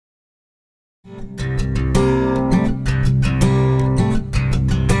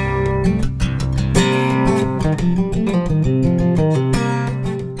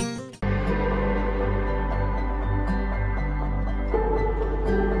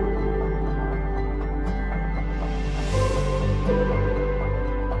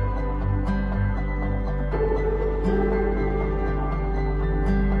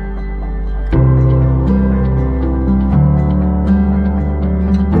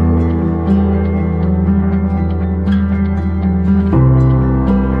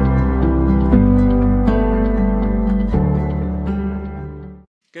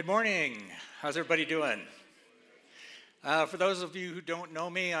morning. How's everybody doing? For those of you who don't know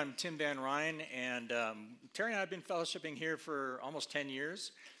me, I'm Tim Van Ryn, and Terry and I have been fellowshipping here for almost 10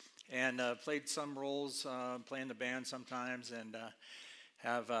 years, and played some roles, playing the band sometimes, and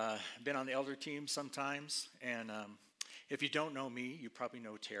have been on the elder team sometimes. And if you don't know me, you probably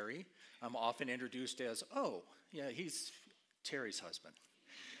know Terry. I'm often introduced as, oh, yeah, he's Terry's husband.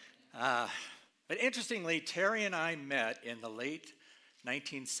 But interestingly, Terry and I met in the late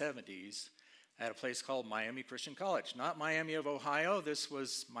 1970s at a place called Miami Christian College. Not Miami of Ohio, this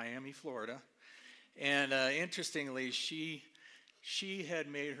was Miami, Florida. And interestingly, she had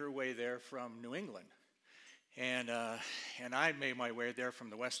made her way there from New England. And I made my way there from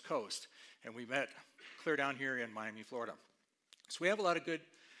the West Coast. And we met clear down here in Miami, Florida. So we have a lot of good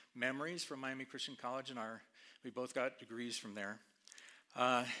memories from Miami Christian College, and we both got degrees from there.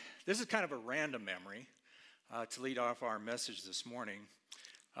 This is kind of a random memory to lead off our message this morning.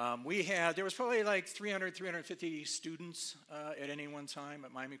 There was probably like 350 students at any one time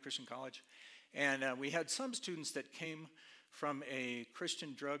at Miami Christian College. And we had some students that came from a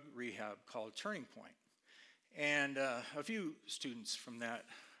Christian drug rehab called Turning Point. And a few students from that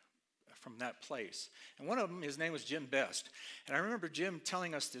place. And one of them, his name was Jim Best. And I remember Jim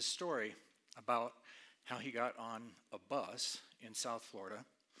telling us this story about how he got on a bus in South Florida.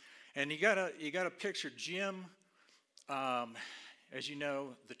 And you gotta picture Jim, as you know,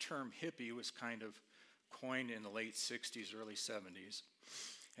 the term hippie was kind of coined in the late 60s, early 70s.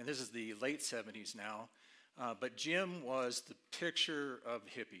 And this is the late 70s now. But Jim was the picture of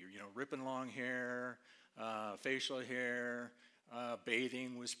hippie, ripping long hair, facial hair,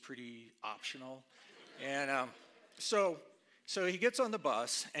 bathing was pretty optional. And so he gets on the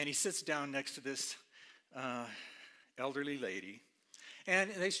bus and he sits down next to this elderly lady.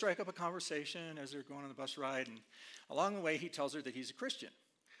 And they strike up a conversation as they're going on the bus ride. And along the way, he tells her that he's a Christian.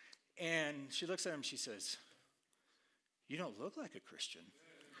 And she looks at him, she says, "You don't look like a Christian."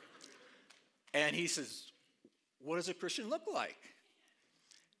 And he says, "What does a Christian look like?"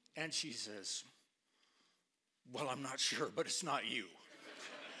 And she says, "Well, I'm not sure, but it's not you."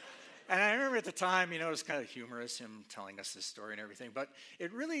 And I remember at the time, it was kind of humorous, him telling us this story and everything. But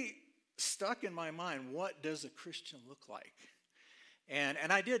it really stuck in my mind, what does a Christian look like?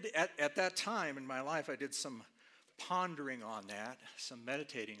 And I did, at that time in my life, I did some pondering on that, some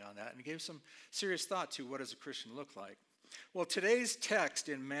meditating on that, and gave some serious thought to what does a Christian look like. Well, today's text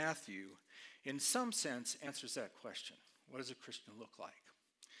in Matthew, in some sense, answers that question. What does a Christian look like?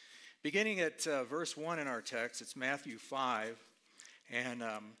 Beginning at verse 1 in our text, it's Matthew 5, and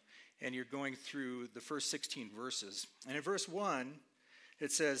you're going through the first 16 verses. And in verse 1,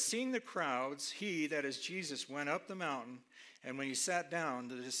 it says, "Seeing the crowds, he, that is Jesus, went up the mountain, and when he sat down,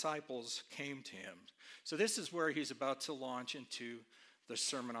 the disciples came to him." So this is where he's about to launch into the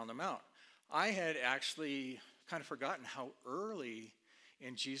Sermon on the Mount. I had actually kind of forgotten how early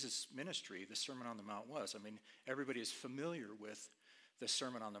in Jesus' ministry the Sermon on the Mount was. I mean, everybody is familiar with the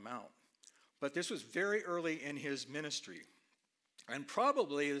Sermon on the Mount. But this was very early in his ministry. And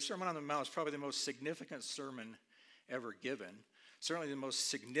probably the Sermon on the Mount is probably the most significant sermon ever given. Certainly the most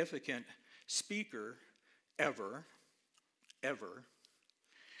significant speaker ever.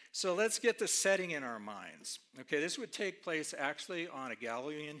 So let's get the setting in our minds. Okay, this would take place actually on a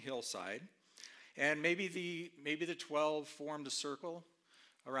Galilean hillside. And maybe the 12 formed a circle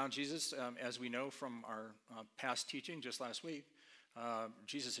around Jesus, as we know from our past teaching just last week.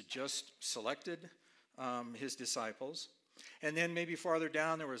 Jesus had just selected his disciples. And then maybe farther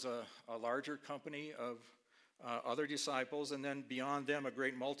down there was a larger company of other disciples, and then beyond them a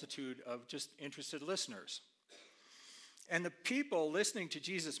great multitude of just interested listeners. And the people listening to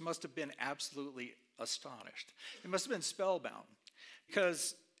Jesus must have been absolutely astonished. They must have been spellbound.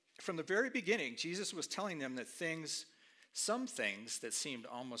 Because from the very beginning, Jesus was telling them that some things that seemed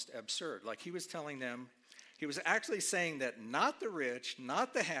almost absurd. Like he was telling them, he was actually saying that not the rich,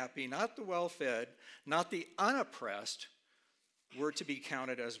 not the happy, not the well-fed, not the unoppressed were to be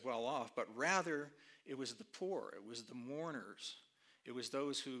counted as well off, but rather it was the poor, it was the mourners, it was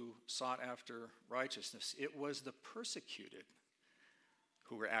those who sought after righteousness. It was the persecuted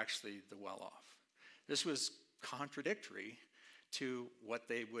who were actually the well-off. This was contradictory to what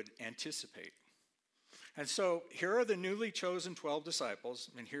they would anticipate. And so here are the newly chosen 12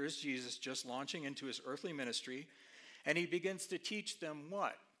 disciples, and here's Jesus just launching into his earthly ministry, and he begins to teach them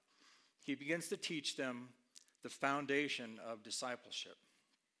what? He begins to teach them the foundation of discipleship.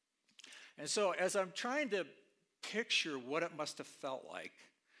 And so as I'm trying to picture what it must have felt like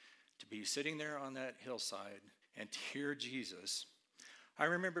to be sitting there on that hillside and to hear Jesus, I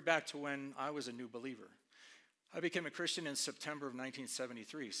remember back to when I was a new believer. I became a Christian in September of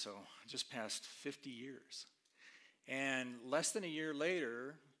 1973, so just past 50 years. And less than a year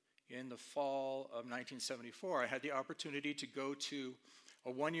later, in the fall of 1974, I had the opportunity to go to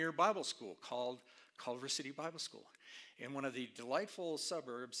a one-year Bible school called Culver City Bible School in one of the delightful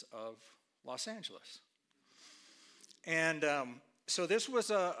suburbs of Los Angeles. And so this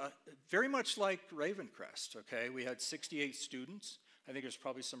was a very much like Ravencrest, okay? We had 68 students. I think there's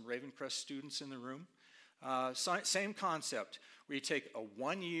probably some Ravencrest students in the room. Same concept, where you take a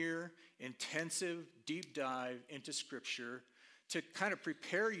one-year intensive deep dive into Scripture to kind of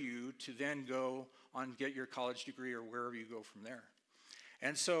prepare you to then go on and get your college degree or wherever you go from there.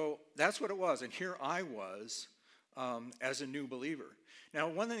 And so that's what it was. And here I was as a new believer. Now,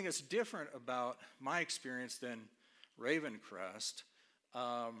 one thing that's different about my experience than Ravencrest,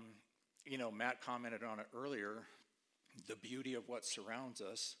 Matt commented on it earlier, the beauty of what surrounds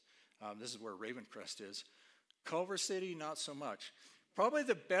us. This is where Ravencrest is. Culver City, not so much. Probably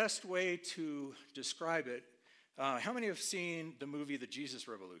the best way to describe it, how many have seen the movie The Jesus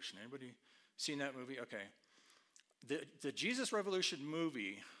Revolution? Anybody seen that movie? Okay. The Jesus Revolution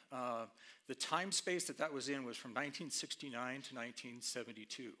movie, the time space that was in was from 1969 to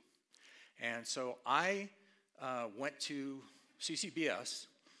 1972. And so I went to CCBS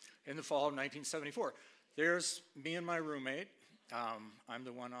in the fall of 1974. There's me and my roommate. I'm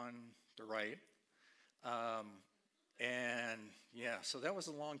the one on the right. So that was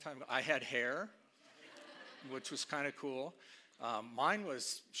a long time ago. I had hair, which was kind of cool. Mine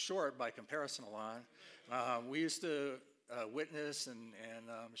was short by comparison a lot. We used to witness and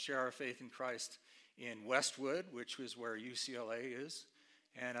share our faith in Christ in Westwood, which was where UCLA is.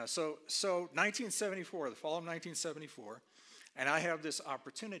 And so 1974, the fall of 1974, and I have this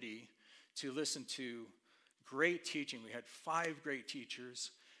opportunity to listen to great teaching. We had 5 great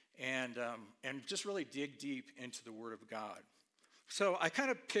teachers, and just really dig deep into the Word of God. So I kind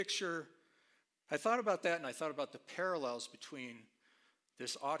of I thought about that, and I thought about the parallels between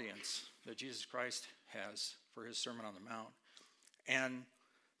this audience that Jesus Christ has for his Sermon on the Mount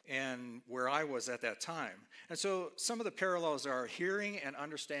and where I was at that time. And so some of the parallels are hearing and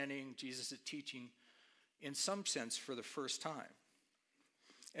understanding Jesus' teaching in some sense for the first time.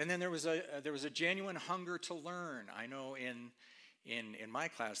 And then there was a genuine hunger to learn. I know in my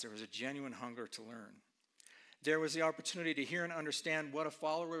class there was a genuine hunger to learn. There was the opportunity to hear and understand what a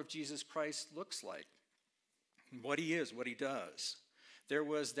follower of Jesus Christ looks like, what he is, what he does. There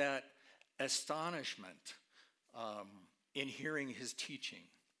was that astonishment in hearing his teaching.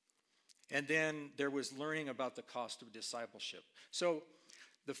 And then there was learning about the cost of discipleship. So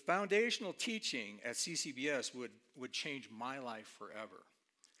the foundational teaching at CCBS would change my life forever.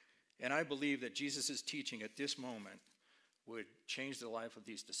 And I believe that Jesus' teaching at this moment would change the life of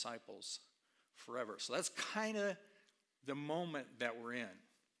these disciples forever. So that's kind of the moment that we're in.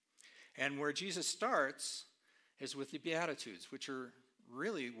 And where Jesus starts is with the Beatitudes, which are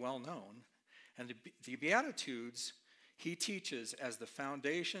really well known. And the Beatitudes he teaches as the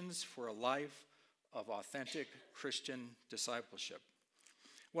foundations for a life of authentic Christian discipleship.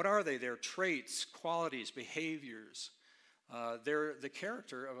 What are they? They're traits, qualities, behaviors. They're the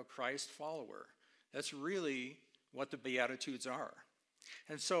character of a Christ follower. That's really what the Beatitudes are.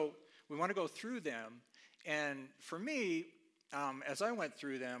 And so we want to go through them. And for me, as I went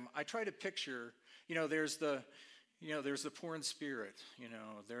through them, I try to picture, there's the poor in spirit,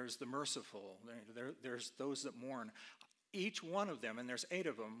 there's the merciful, there's those that mourn. Each one of them, and there's 8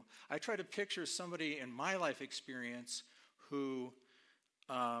 of them, I try to picture somebody in my life experience who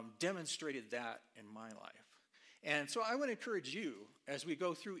demonstrated that in my life. And so I would encourage you, as we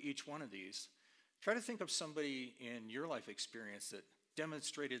go through each one of these, try to think of somebody in your life experience that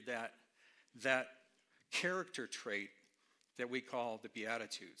demonstrated that character trait that we call the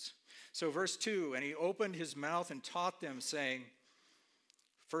Beatitudes. So verse 2, and he opened his mouth and taught them, saying,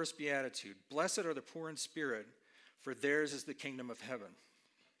 first Beatitude, blessed are the poor in spirit, for theirs is the kingdom of heaven.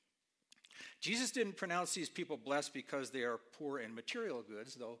 Jesus didn't pronounce these people blessed because they are poor in material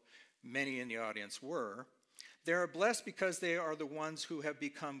goods, though many in the audience were. They are blessed because they are the ones who have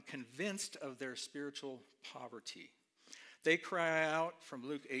become convinced of their spiritual poverty. They cry out from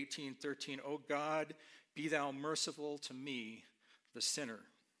Luke 18:13, O God, be thou merciful to me, the sinner.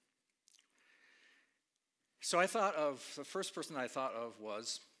 So the first person I thought of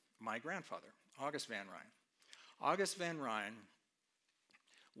was my grandfather, August Van Rijn. August Van Rijn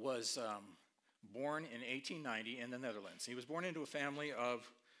was born in 1890 in the Netherlands. He was born into a family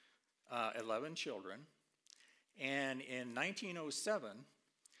of 11 children. And in 1907,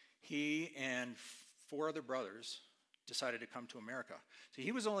 he and 4 other brothers decided to come to America. So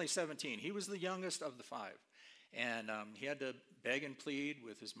he was only 17. He was the youngest of the 5. And he had to beg and plead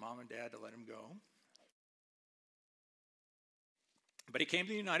with his mom and dad to let him go. But he came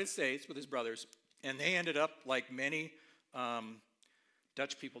to the United States with his brothers, and they ended up, like many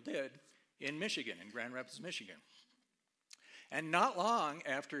Dutch people did, in Michigan, in Grand Rapids, Michigan. And not long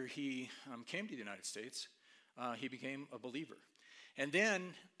after he came to the United States, he became a believer. And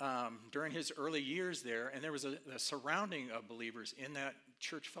then during his early years there, and there was a surrounding of believers in that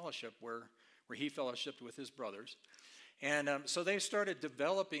church fellowship where he fellowshiped with his brothers. And so they started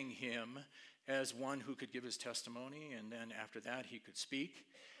developing him as one who could give his testimony, and then after that he could speak.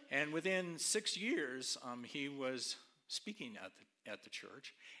 And within 6 years, he was speaking at the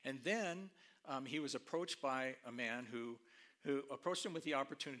church. And then he was approached by a man who approached him with the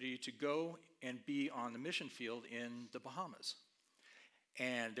opportunity to go and be on the mission field in the Bahamas.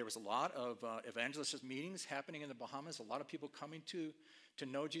 And there was a lot of evangelistic meetings happening in the Bahamas, a lot of people coming to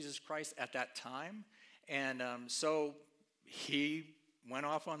know Jesus Christ at that time. And so he went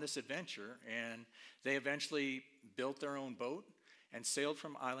off on this adventure, and they eventually built their own boat and sailed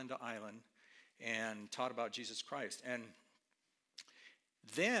from island to island and taught about Jesus Christ. And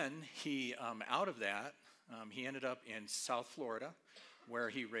then he, out of that, he ended up in South Florida, where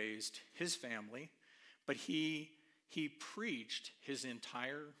he raised his family, but he preached his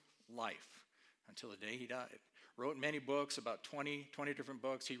entire life until the day he died. Wrote many books, about 20 different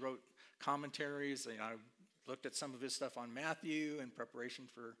books. He wrote commentaries. I looked at some of his stuff on Matthew in preparation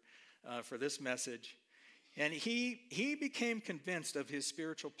for this message. And he became convinced of his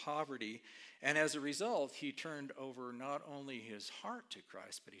spiritual poverty, and as a result, he turned over not only his heart to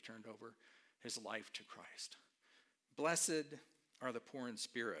Christ, but he turned over his life to Christ. Blessed are the poor in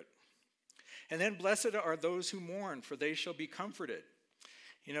spirit. And then blessed are those who mourn, for they shall be comforted.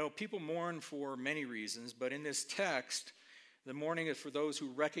 You know, people mourn for many reasons, but in this text, the mourning is for those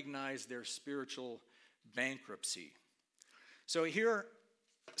who recognize their spiritual bankruptcy. So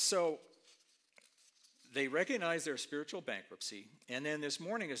they recognize their spiritual bankruptcy, and then this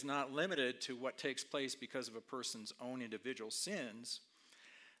mourning is not limited to what takes place because of a person's own individual sins.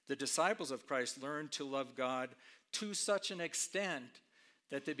 The disciples of Christ learn to love God to such an extent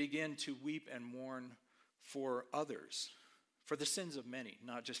that they begin to weep and mourn for others, for the sins of many,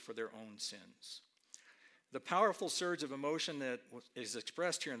 not just for their own sins. The powerful surge of emotion that is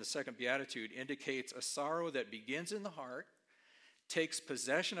expressed here in the second beatitude indicates a sorrow that begins in the heart, takes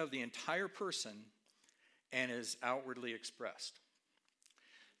possession of the entire person, and is outwardly expressed.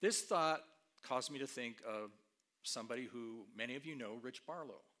 This thought caused me to think of somebody who many of you know, Rich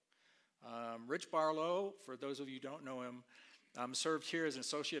Barlow. Rich Barlow, for those of you who don't know him, served here as an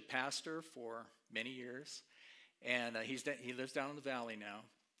associate pastor for many years, and he lives down in the valley now.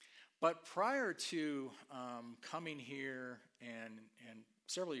 But prior to coming here, and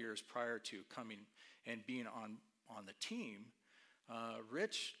several years prior to coming and being on the team,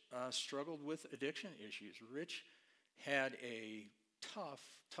 Rich struggled with addiction issues. Rich had a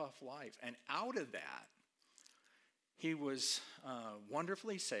tough life, and out of that, he was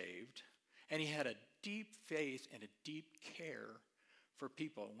wonderfully saved, and he had a deep faith and a deep care for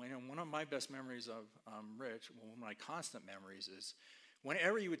people. One of my best memories of Rich, one of my constant memories, is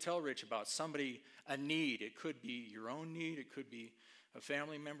whenever you would tell Rich about somebody, a need, it could be your own need, it could be a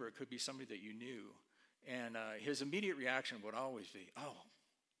family member, it could be somebody that you knew, and his immediate reaction would always be,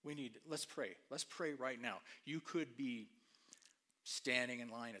 let's pray right now. You could be standing in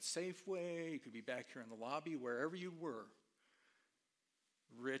line at Safeway, you could be back here in the lobby, wherever you were.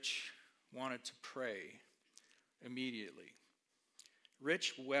 Rich wanted to pray immediately.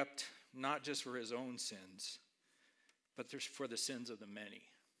 Rich wept not just for his own sins, but for the sins of the many.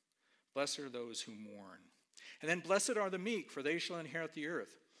 Blessed are those who mourn. And then blessed are the meek, for they shall inherit the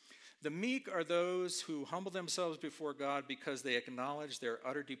earth. The meek are those who humble themselves before God because they acknowledge their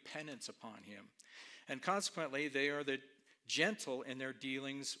utter dependence upon him. And consequently, they are the gentle in their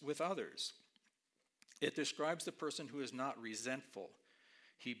dealings with others. It describes the person who is not resentful.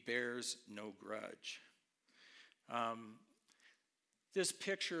 He bears no grudge. This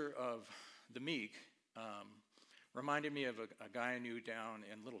picture of the meek reminded me of a guy I knew down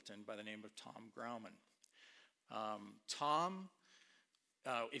in Littleton by the name of Tom Grauman. Tom,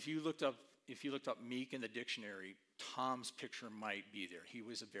 if you looked up meek in the dictionary, Tom's picture might be there. He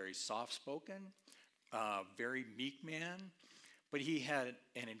was a very soft-spoken, very meek man, but he had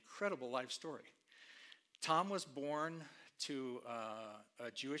an incredible life story. Tom was born to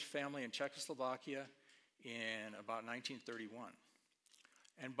a Jewish family in Czechoslovakia in about 1931.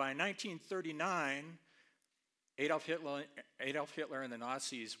 And by 1939, Adolf Hitler and the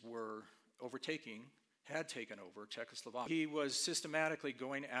Nazis had taken over Czechoslovakia. He was systematically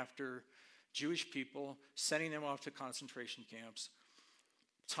going after Jewish people, sending them off to concentration camps.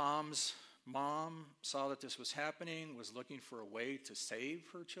 Tom's mom saw that this was happening, was looking for a way to save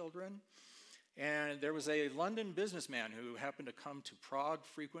her children. And there was a London businessman who happened to come to Prague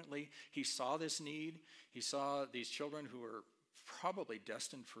frequently. He saw this need. He saw these children who were probably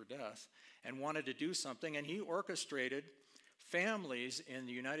destined for death and wanted to do something. And he orchestrated families in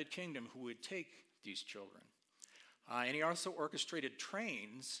the United Kingdom who would take these children. And he also orchestrated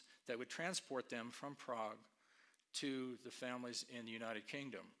trains that would transport them from Prague to the families in the United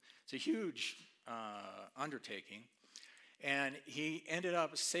Kingdom. It's a huge undertaking. And he ended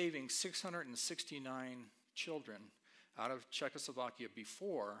up saving 669 children out of Czechoslovakia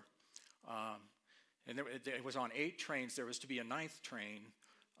before. And it was on 8 trains. There was to be a 9th train,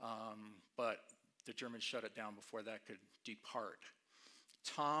 but the Germans shut it down before that could depart.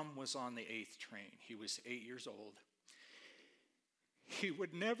 Tom was on the 8th train. He was 8 years old. He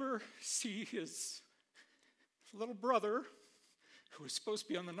would never see his little brother, who was supposed to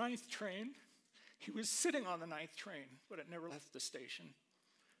be on the 9th train. He was sitting on the 9th train, but it never left the station.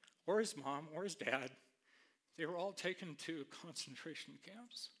 Or his mom, or his dad. They were all taken to concentration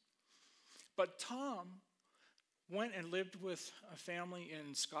camps. But Tom went and lived with a family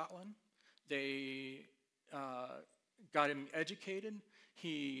in Scotland. They got him educated.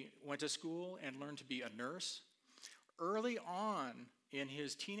 He went to school and learned to be a nurse. Early on in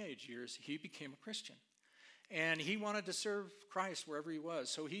his teenage years, he became a Christian. And he wanted to serve Christ wherever he was.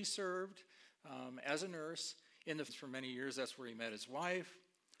 So he served as a nurse for many years. That's where he met his wife.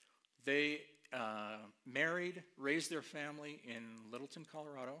 They married, raised their family in Littleton,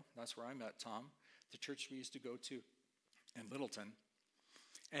 Colorado. That's where I met Tom, the church we used to go to in Littleton.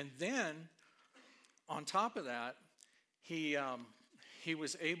 And then, on top of that, he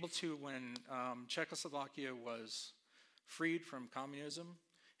was able to, when Czechoslovakia was freed from communism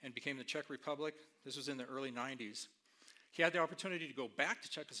and became the Czech Republic, this was in the early 90s, he had the opportunity to go back to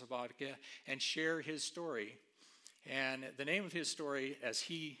Czechoslovakia and share his story. And the name of his story, as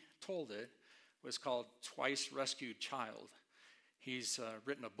he told it, was called Twice Rescued Child. He's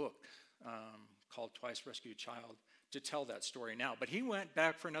written a book called Twice Rescued Child to tell that story now. But he went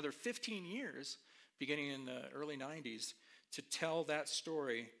back for another 15 years, beginning in the early 90s, to tell that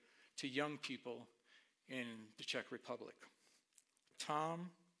story to young people in the Czech Republic. Tom,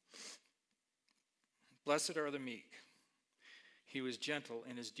 blessed are the meek. He was gentle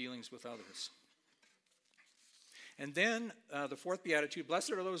in his dealings with others. And then the 4th beatitude,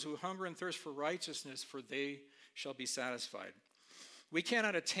 blessed are those who hunger and thirst for righteousness, for they shall be satisfied. We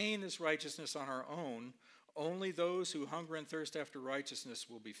cannot attain this righteousness on our own. Only those who hunger and thirst after righteousness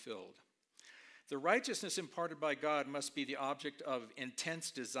will be filled. The righteousness imparted by God must be the object of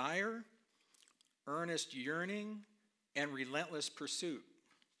intense desire, earnest yearning, and relentless pursuit.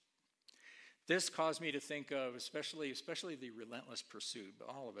 This caused me to think of, especially the relentless pursuit, but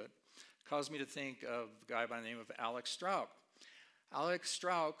all of it, caused me to think of a guy by the name of Alex Strauch. Alex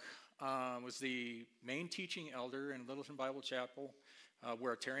Strauch was the main teaching elder in Littleton Bible Chapel,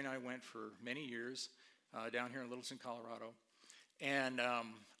 where Terry and I went for many years, down here in Littleton, Colorado. And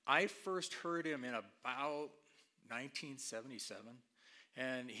I first heard him in about 1977.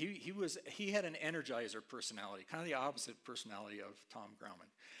 And he had an energizer personality, kind of the opposite personality of Tom Grauman.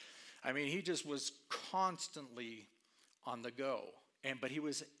 I mean, he just was constantly on the go. But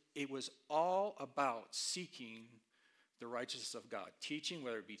it was all about seeking the righteousness of God. Teaching,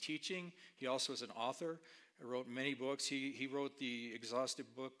 whether it be teaching. He also is an author. He wrote many books. He wrote the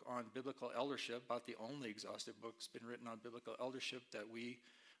exhaustive book on biblical eldership, about the only exhaustive book that's been written on biblical eldership that we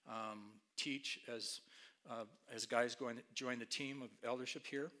teach as guys going to join the team of eldership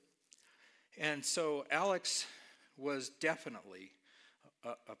here. And so Alex was definitely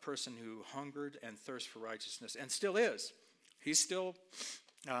a person who hungered and thirsted for righteousness, and still is. He's still,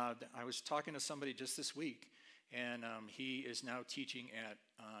 I was talking to somebody just this week, and he is now teaching at,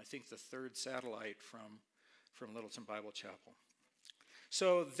 I think, the 3rd satellite from Littleton Bible Chapel.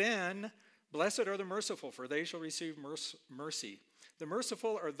 So then, blessed are the merciful, for they shall receive mercy. The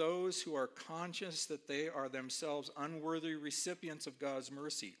merciful are those who are conscious that they are themselves unworthy recipients of God's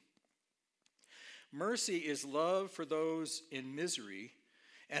mercy. Mercy is love for those in misery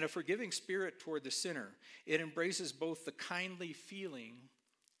and a forgiving spirit toward the sinner. It embraces both the kindly feeling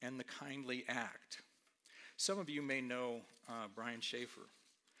and the kindly act. Some of you may know Brian Schaefer.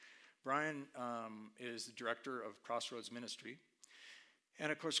 Brian is the director of Crossroads Ministry.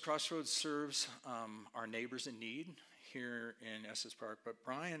 And of course, Crossroads serves our neighbors in need here in Estes Park. But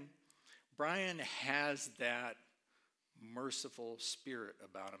Brian has that merciful spirit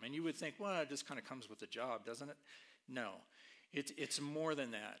about him. And you would think, well, it just kind of comes with the job, doesn't it? No. It's more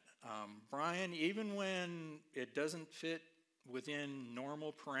than that. Brian, even when it doesn't fit within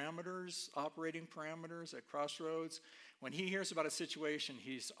normal parameters, operating parameters at Crossroads, when he hears about a situation,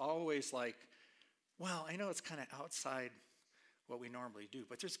 he's always like, well, I know it's kind of outside what we normally do,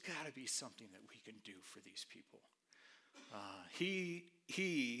 but there's got to be something that we can do for these people.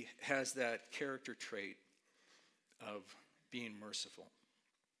 He has that character trait of being merciful.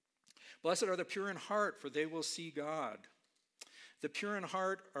 Blessed are the pure in heart, for they will see God. The pure in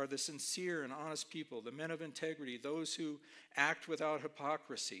heart are the sincere and honest people, the men of integrity, those who act without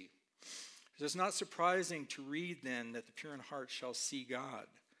hypocrisy. It is not surprising to read then that the pure in heart shall see God.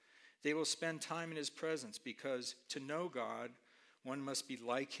 They will spend time in his presence, because to know God, one must be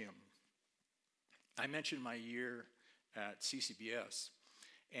like him. I mentioned my year at CCBS,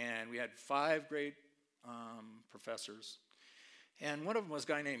 and we had 5 great professors, and one of them was a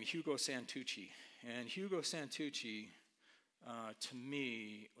guy named Hugo Santucci. And Hugo Santucci, to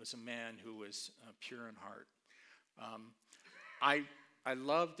me, was a man who was pure in heart. I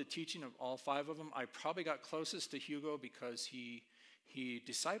loved the teaching of all 5 of them. I probably got closest to Hugo because he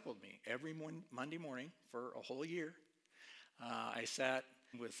discipled me every Monday morning for a whole year. I sat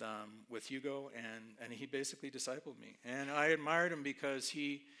with Hugo, and he basically discipled me. And I admired him because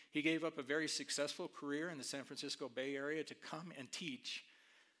he gave up a very successful career in the San Francisco Bay Area to come and teach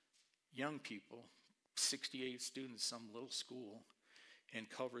young people, 68 students, some little school in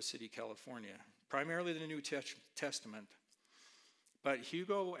Culver City, California, primarily the New Testament. But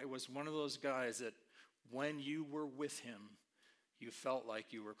Hugo was one of those guys that when you were with him, you felt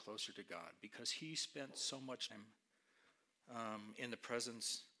like you were closer to God, because he spent so much time in the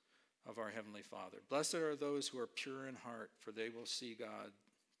presence of our Heavenly Father. Blessed are those who are pure in heart, for they will see God.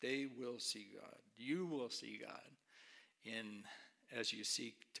 They will see God. You will see God as you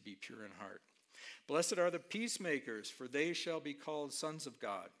seek to be pure in heart. Blessed are the peacemakers, for they shall be called sons of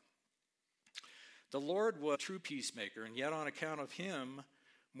God. The Lord was a true peacemaker, and yet on account of him,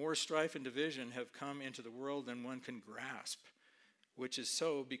 more strife and division have come into the world than one can grasp, which is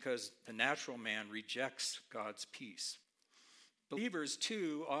so because the natural man rejects God's peace. Believers,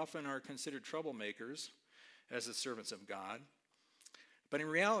 too, often are considered troublemakers as the servants of God, but in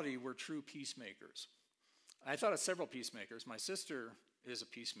reality, we're true peacemakers. I thought of several peacemakers. My sister is a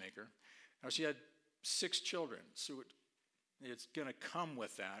peacemaker. Now, she had 6 children, so it's going to come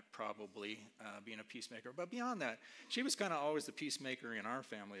with that, probably, being a peacemaker. But beyond that, she was kind of always the peacemaker in our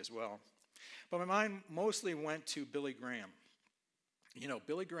family as well. But my mind mostly went to Billy Graham. You know,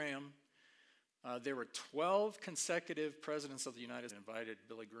 Billy Graham, there were 12 consecutive presidents of the United States invited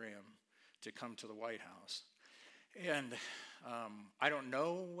Billy Graham to come to the White House. And I don't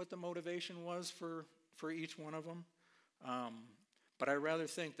know what the motivation was for each one of them, but I rather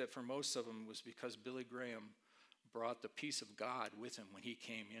think that for most of them was because Billy Graham brought the peace of God with him when he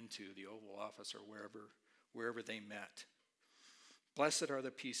came into the Oval Office or wherever they met. Blessed are the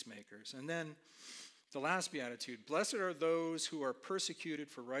peacemakers. And then the last beatitude, blessed are those who are persecuted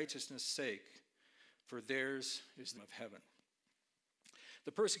for righteousness' sake, for theirs is the kingdom of heaven.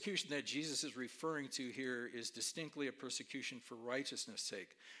 The persecution that Jesus is referring to here is distinctly a persecution for righteousness'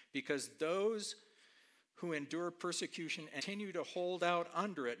 sake, because those who endure persecution and continue to hold out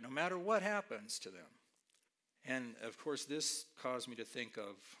under it no matter what happens to them. And of course, this caused me to think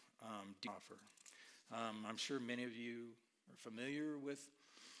of Bonhoeffer. I'm sure many of you are familiar with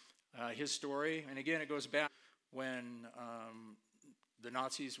his story. And again, it goes back when the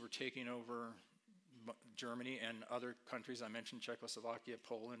Nazis were taking over Germany and other countries. I mentioned Czechoslovakia,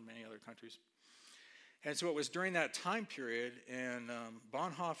 Poland, many other countries. And so it was during that time period, and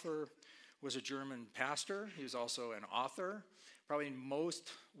Bonhoeffer was a German pastor. He was also an author, probably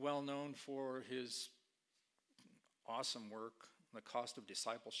most well known for his awesome work, The Cost of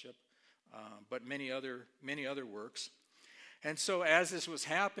Discipleship, but many other works. And so as this was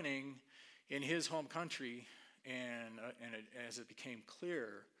happening in his home country, as it became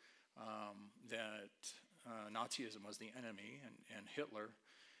clear that Nazism was the enemy and Hitler,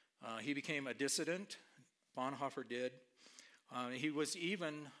 he became a dissident. Bonhoeffer did. He was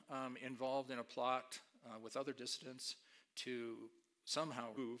even involved in a plot with other dissidents to somehow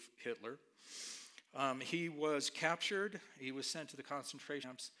remove Hitler. He was captured, he was sent to the concentration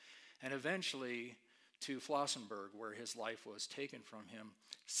camps, and eventually to Flossenburg, where his life was taken from him.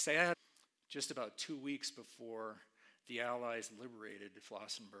 Sad, just about 2 weeks before the Allies liberated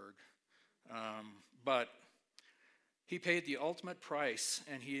Flossenburg. But he paid the ultimate price,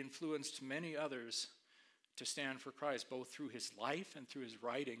 and he influenced many others to stand for Christ, both through his life and through his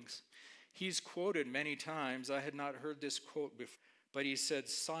writings. He's quoted many times. I had not heard this quote before, but he said,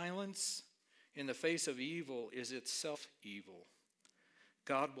 "Silence in the face of evil is itself evil.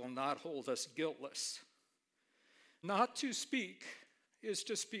 God will not hold us guiltless. Not to speak is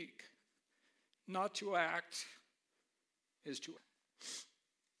to speak. Not to act is to act.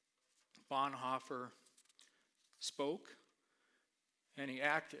 Bonhoeffer spoke and he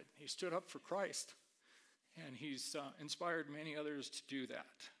acted. He stood up for Christ, and he's inspired many others to do that.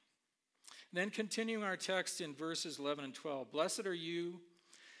 Then continuing our text in verses 11 and 12, blessed are you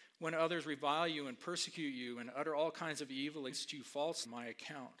when others revile you and persecute you and utter all kinds of evil against you falsely on my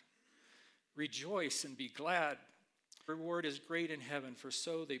account. Rejoice and be glad. The reward is great in heaven, for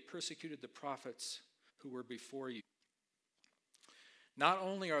so they persecuted the prophets who were before you. Not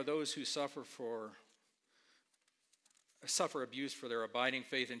only are those who suffer abuse for their abiding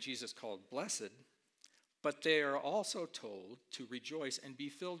faith in Jesus called blessed, but they are also told to rejoice and be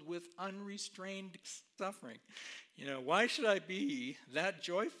filled with unrestrained suffering. Why should I be that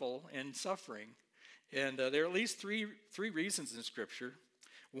joyful in suffering? And there are at least three reasons in Scripture.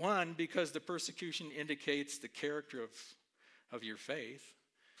 One, because the persecution indicates the character of your faith,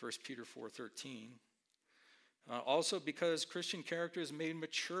 1 Peter 4:13. Also because Christian character is made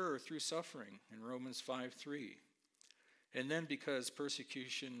mature through suffering in Romans 5:3. And then because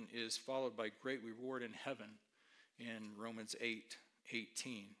persecution is followed by great reward in heaven in Romans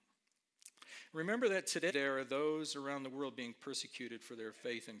 8:18. Remember that today there are those around the world being persecuted for their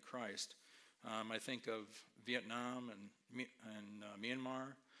faith in Christ. I think of Vietnam and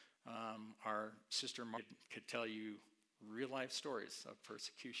Myanmar. Our sister Mark could tell you real-life stories of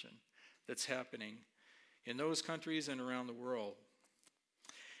persecution that's happening in those countries and around the world.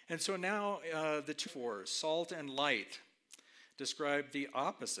 And so now the two fours, salt and light, describe the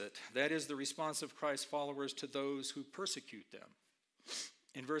opposite. That is the response of Christ's followers to those who persecute them.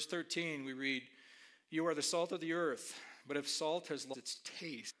 In verse 13, we read, you are the salt of the earth, but if salt has lost its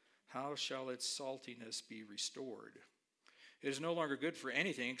taste, how shall its saltiness be restored? It is no longer good for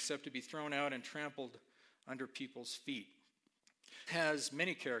anything except to be thrown out and trampled under people's feet. It has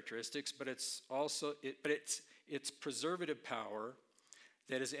many characteristics, but it's preservative power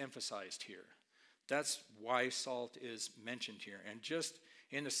that is emphasized here. That's why salt is mentioned here. And just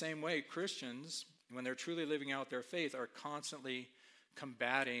in the same way, Christians, when they're truly living out their faith, are constantly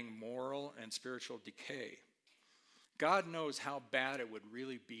combating moral and spiritual decay. God knows how bad it would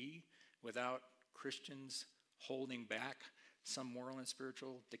really be without Christians holding back some moral and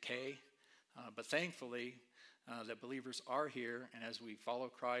spiritual decay. But thankfully, that believers are here, and as we follow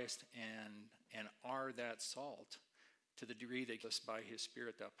Christ and are that salt, to the degree that gives us by his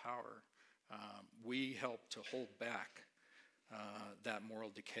Spirit that power, we help to hold back that moral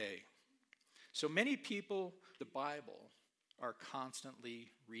decay. So many people, the Bible, are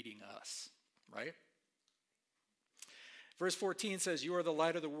constantly reading us, right? Verse 14 says, you are the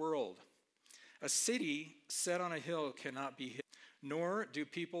light of the world. A city set on a hill cannot be hidden, nor do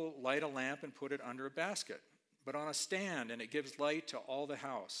people light a lamp and put it under a basket, but on a stand, and it gives light to all the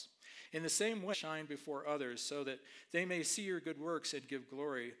house. In the same way, shine before others, so that they may see your good works and give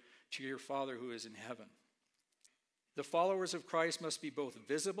glory to your Father who is in heaven. The followers of Christ must be both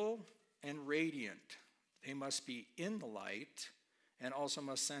visible and radiant. They must be in the light and also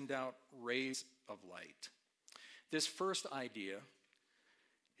must send out rays of light. This first idea,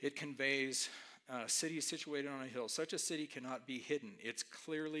 it conveys a city situated on a hill. Such a city cannot be hidden. It's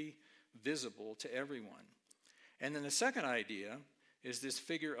clearly visible to everyone. And then the second idea is this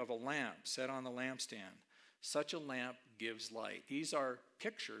figure of a lamp set on the lampstand. Such a lamp gives light. These are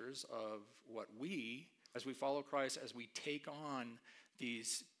pictures of what we, as we follow Christ, as we take on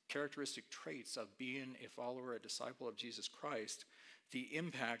these characteristic traits of being a follower, a disciple of Jesus Christ, the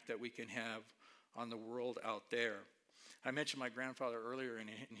impact that we can have on the world out there. I mentioned my grandfather earlier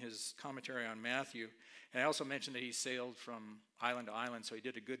in his commentary on Matthew, and I also mentioned that he sailed from island to island, so he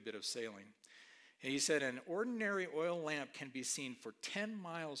did a good bit of sailing. And he said, an ordinary oil lamp can be seen for 10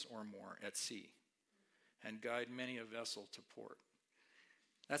 miles or more at sea and guide many a vessel to port.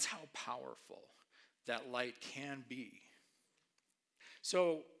 That's how powerful that light can be.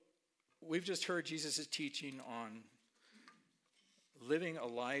 So we've just heard Jesus' teaching on living a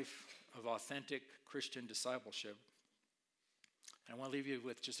life of authentic Christian discipleship. And I want to leave you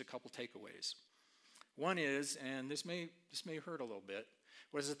with just a couple takeaways. One is, and this may hurt a little bit,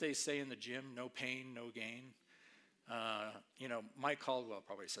 what is it they say in the gym? No pain, no gain. Mike Caldwell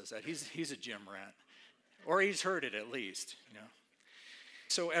probably says that. He's a gym rat, or he's heard it at least.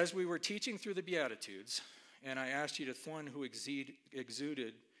 So as we were teaching through the Beatitudes, and I asked you to one who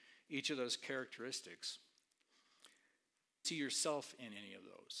exuded each of those characteristics, see yourself in any of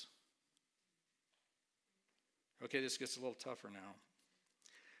those. Okay, this gets a little tougher now.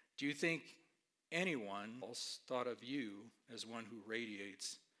 Do you think anyone else thought of you as one who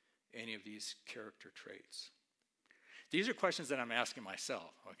radiates any of these character traits? These are questions that I'm asking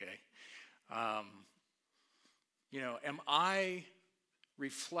myself, okay? Am I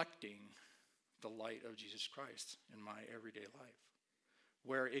reflecting the light of Jesus Christ in my everyday life,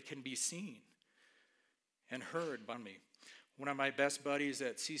 where it can be seen and heard by me? One of my best buddies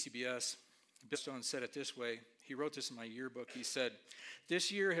at CCBS, Bill Stone, said it this way. He wrote this in my yearbook. He said,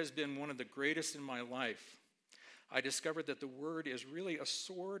 "This year has been one of the greatest in my life. I discovered that the word is really a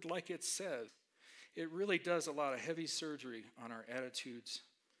sword like it says. It really does a lot of heavy surgery on our attitudes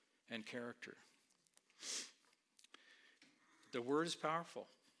and character." The word is powerful,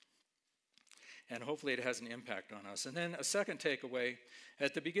 and hopefully it has an impact on us. And then a second takeaway,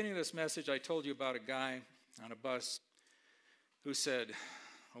 at the beginning of this message, I told you about a guy on a bus who said,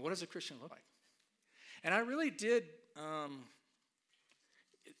 "Well, what does a Christian look like?" And I really did,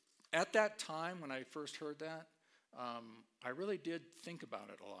 at that time when I first heard that, I really did think about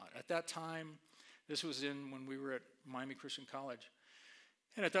it a lot. At that time, this was when we were at Miami Christian College.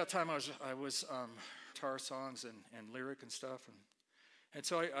 And at that time, I was guitar songs and lyric and stuff. And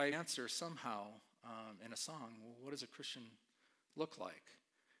so I answer somehow in a song, well, what does a Christian look like?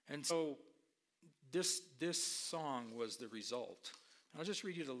 And so this song was the result. I'll just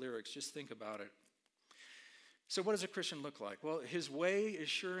read you the lyrics. Just think about it. So what does a Christian look like? Well, his way is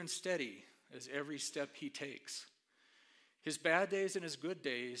sure and steady as every step he takes. His bad days and his good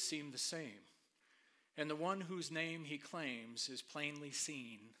days seem the same. And the one whose name he claims is plainly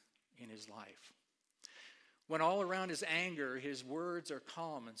seen in his life. When all around is anger, his words are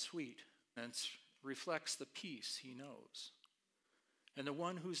calm and sweet, and reflects the peace he knows. And the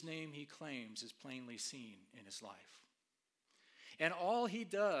one whose name he claims is plainly seen in his life. And all he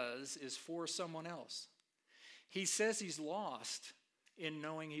does is for someone else. He says he's lost in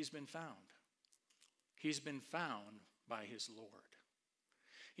knowing he's been found. He's been found by his Lord.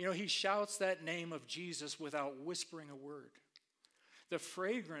 He shouts that name of Jesus without whispering a word. The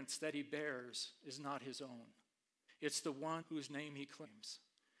fragrance that he bears is not his own. It's the one whose name he claims,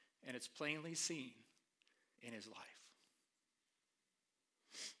 and it's plainly seen in his life.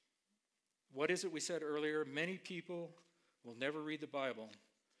 What is it we said earlier? Many people will never read the Bible,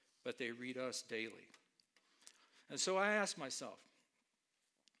 but they read us daily. And so I ask myself,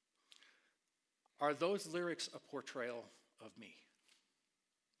 are those lyrics a portrayal of me?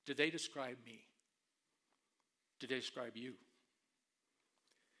 Did they describe me? Did they describe you?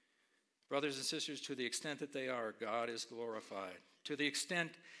 Brothers and sisters, to the extent that they are, God is glorified. To the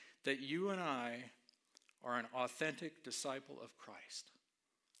extent that you and I are an authentic disciple of Christ,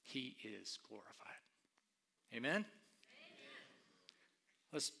 he is glorified. Amen? Amen.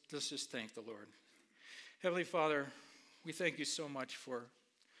 Let's just thank the Lord. Heavenly Father, we thank you so much for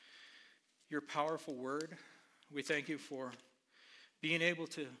your powerful word. We thank you for being able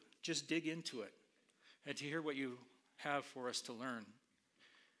to just dig into it and to hear what you have for us to learn.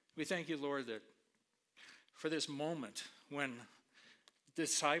 We thank you, Lord, that for this moment when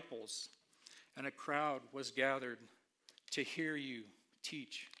disciples and a crowd was gathered to hear you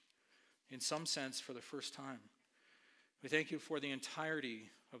teach, in some sense for the first time. We thank you for the entirety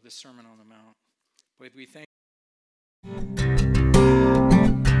of the Sermon on the Mount. We thank